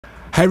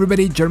Hi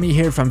everybody, Jeremy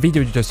here from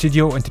Video Editor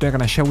Studio, and today I'm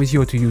gonna share with you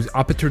how to use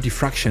Aperture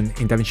Diffraction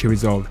in Davinci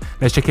Resolve.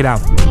 Let's check it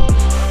out.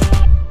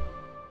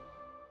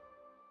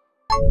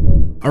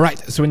 Alright,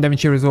 so in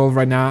Davinci Resolve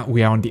right now,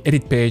 we are on the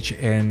edit page,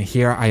 and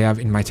here I have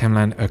in my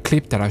timeline a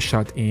clip that I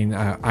shot in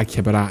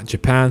Akihabara,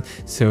 Japan.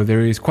 So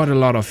there is quite a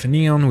lot of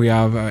neon, we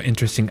have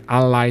interesting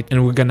highlight,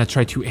 and we're gonna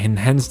try to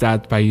enhance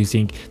that by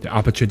using the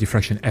Aperture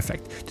Diffraction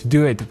effect. To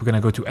do it, we're gonna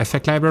go to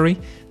Effect Library,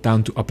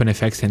 down to Open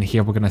Effects, and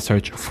here we're gonna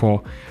search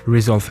for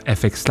Resolve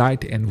FX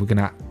Slide, and we're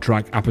gonna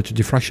drag Aperture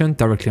Diffraction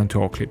directly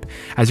onto our clip.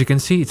 As you can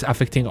see, it's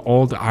affecting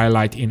all the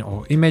highlight in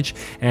our image,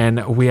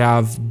 and we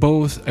have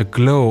both a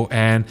glow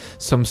and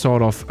some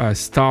sort of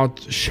star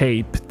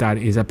shape that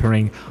is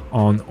appearing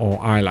on our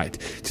highlight.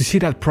 To see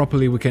that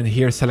properly, we can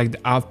here select the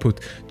output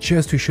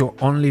just to show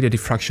only the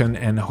diffraction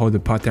and how the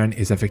pattern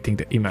is affecting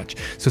the image.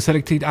 So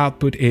selected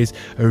output is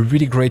a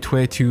really great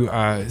way to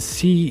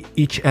see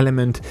each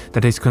element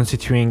that is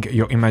constituting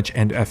your image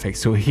and effect.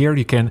 So here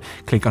you can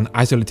click on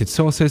isolated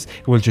sources.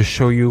 It will just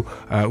show you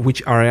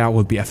which area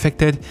will be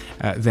affected.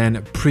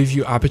 Then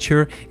preview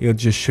aperture, it'll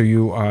just show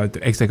you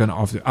the hexagon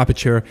of the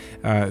aperture.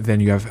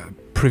 Then you have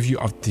preview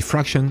of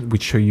diffraction,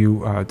 which show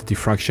you the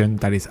diffraction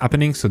that is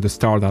happening, so the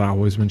star that I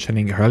was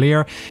mentioning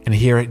earlier. And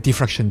here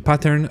diffraction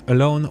pattern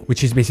alone,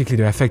 which is basically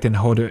the effect and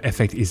how the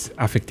effect is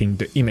affecting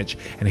the image.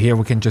 And here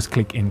we can just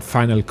click in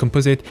final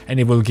composite, and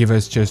it will give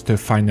us just the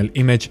final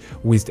image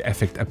with the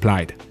effect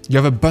applied. You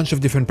have a bunch of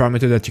different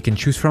parameters that you can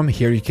choose from.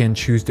 Here you can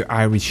choose the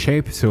iris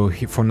shape, so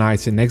for now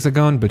it's an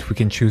hexagon, but we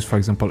can choose, for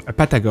example, a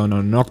pentagon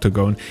or an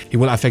octagon. It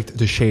will affect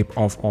the shape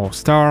of our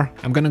star.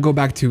 I'm gonna go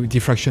back to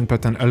diffraction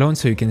pattern alone,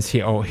 so you can see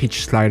how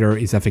each slider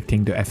is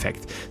affecting the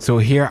effect. So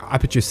here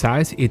aperture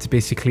size, it's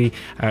basically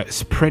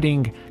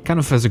spreading kind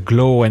of as a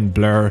glow and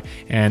blur,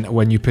 and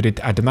when you put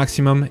it at the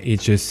maximum,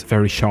 it's just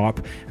very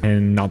sharp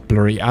and not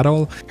blurry at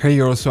all. Here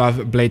you also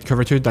have blade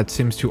curvature that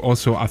seems to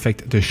also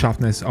affect the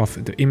sharpness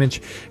of the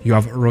image. You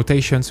have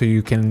rotation, so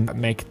you can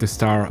make the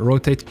star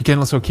rotate. You can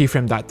also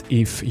keyframe that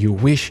if you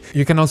wish.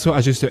 You can also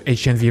adjust the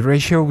HNV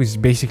ratio, which is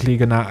basically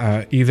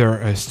gonna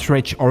either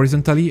stretch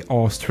horizontally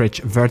or stretch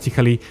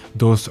vertically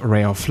those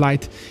ray of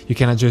light. You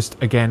can adjust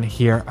again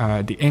here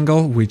the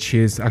angle, which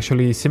is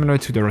actually similar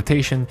to the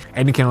rotation,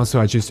 and you can also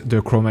adjust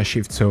the chroma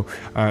shift. So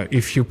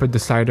if you put the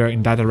slider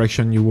in that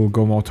direction, you will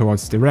go more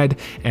towards the red,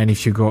 and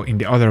if you go in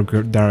the other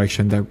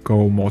direction, that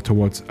go more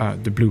towards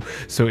the blue.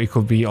 So it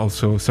could be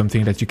also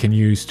something that you can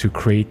use to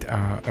create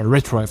a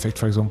retro effect,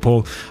 for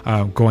example,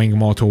 going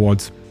more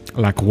towards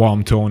like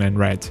warm tone and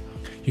red.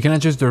 You can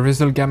adjust the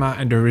result gamma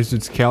and the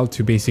result scale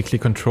to basically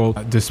control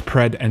the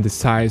spread and the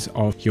size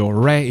of your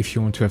ray if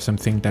you want to have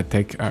something that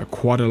takes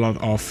quite a lot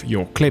of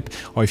your clip,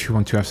 or if you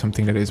want to have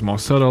something that is more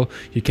subtle,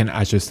 you can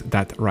adjust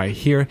that right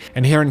here.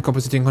 And here in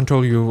compositing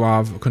control, you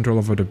have control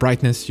over the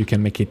brightness. You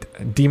can make it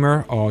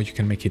dimmer or you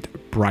can make it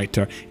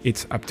brighter.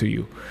 It's up to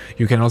you.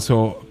 You can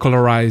also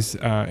colorize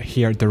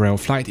here the ray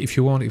of light if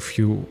you want. If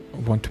you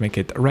want to make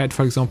it red,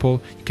 for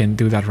example, you can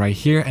do that right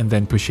here, and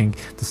then pushing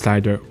the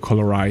slider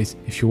colorize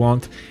if you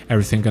want.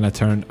 Everything gonna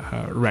turn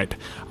red.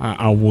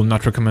 I will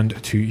not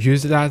recommend to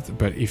use that,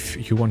 but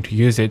if you want to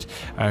use it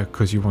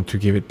because you want to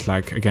give it,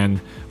 like, again,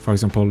 for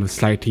example, a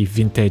slightly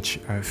vintage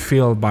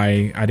feel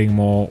by adding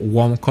more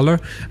warm color,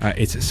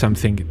 it's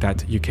something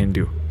that you can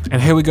do.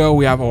 And here we go,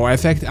 we have our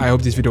effect. I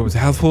hope this video was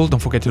helpful.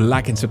 Don't forget to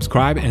like and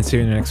subscribe, and see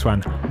you in the next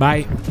one.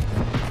 Bye.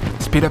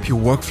 Speed up your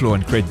workflow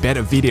and create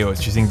better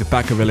videos using the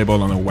pack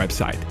available on our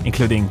website,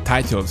 including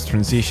titles,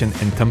 transition,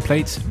 and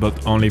templates, but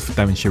only for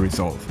Davinci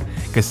Resolve.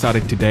 Get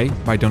started today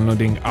by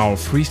downloading our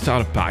free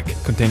starter pack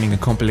containing a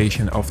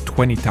compilation of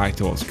 20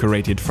 titles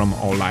curated from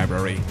our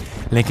library.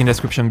 Link in the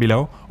description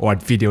below or at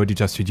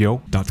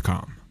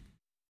videoeditorstudio.com.